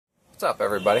What's up,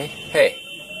 everybody? Hey,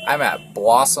 I'm at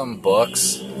Blossom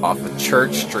Books off of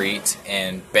Church Street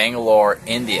in Bangalore,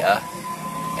 India,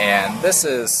 and this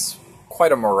is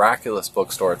quite a miraculous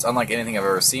bookstore. It's unlike anything I've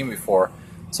ever seen before,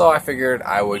 so I figured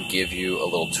I would give you a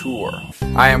little tour.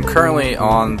 I am currently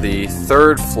on the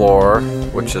third floor,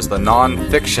 which is the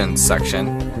non-fiction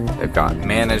section. They've got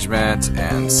management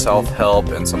and self-help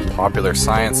and some popular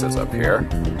sciences up here.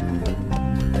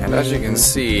 And as you can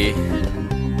see,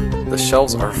 the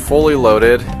shelves are fully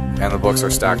loaded and the books are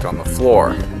stacked on the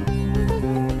floor.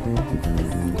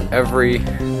 Every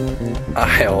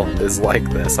aisle is like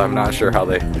this. I'm not sure how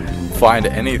they find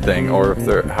anything or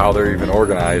if how they're even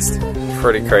organized.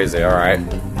 Pretty crazy. Alright,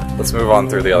 let's move on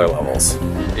through the other levels.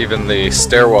 Even the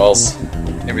stairwells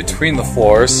in between the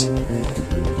floors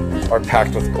are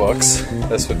packed with books.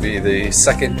 This would be the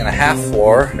second and a half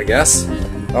floor, I guess.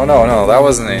 Oh no, that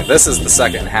wasn't it. This is the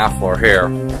second and a half floor here.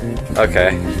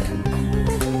 Okay.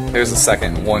 Here's the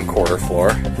second and 1/4 floor.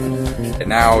 And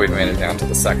now we've made it down to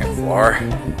the second floor,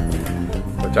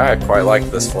 which I quite liked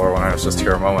this floor when I was just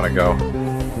here a moment ago.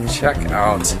 Check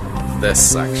out this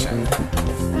section.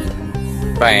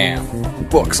 Bam!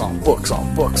 Books on books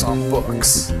on books on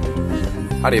books.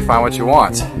 How do you find what you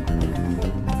want?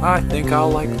 I think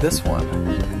I'll like this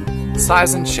one.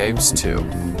 Size and shapes too.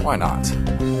 Why not?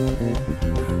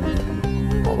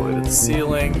 All the way to the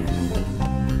ceiling,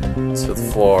 to the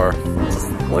floor.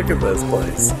 Look at this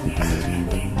place.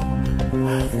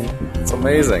 It's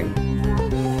amazing.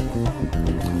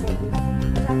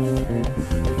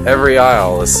 Every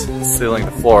aisle is ceiling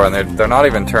to floor, and they're not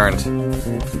even turned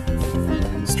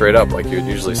straight up like you would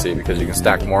usually see because you can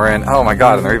stack more in. Oh my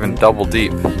god, and they're even double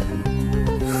deep.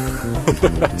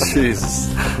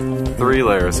 Jesus. 3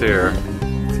 layers here.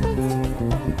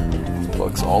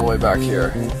 Books all the way back here.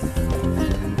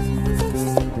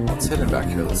 What's hidden back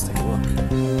here? Let's take a look.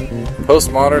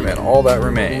 Postmodern and all that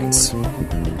remains.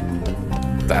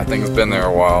 That thing's been there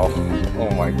a while. Oh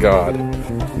my god.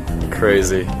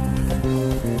 Crazy.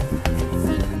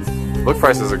 Book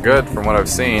prices are good from what I've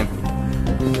seen.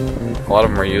 A lot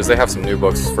of them are used. They have some new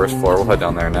books first floor. We'll head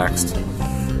down there next.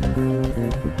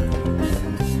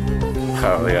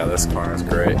 Oh yeah, this corner is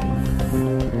great.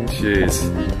 Jeez.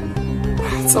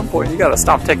 At some point you gotta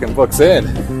stop taking books in.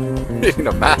 You need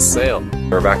a mass sale.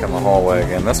 We're back in the hallway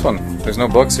again. This one, there's no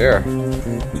books here.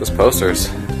 Just posters.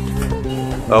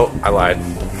 Oh, I lied.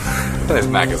 There's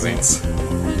magazines.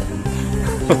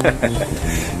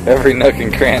 Every nook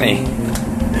and cranny.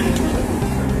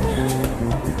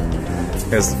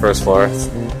 Here's the first floor.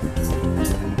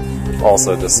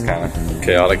 Also just kind of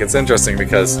chaotic. It's interesting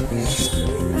because,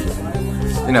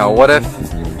 you know, what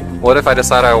if I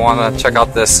decide I want to check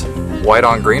out this white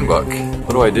on green book?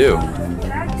 What do I do?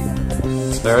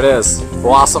 There it is,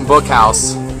 Blossom Book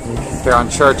House here on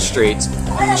Church Street.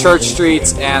 Church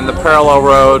Street and the parallel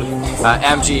road,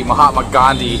 MG, Mahatma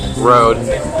Gandhi Road,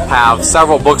 have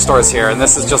several bookstores here, and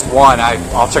this is just one.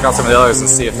 I'll check out some of the others and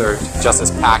see if they're just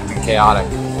as packed and chaotic.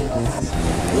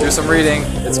 Do some reading,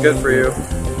 it's good for you.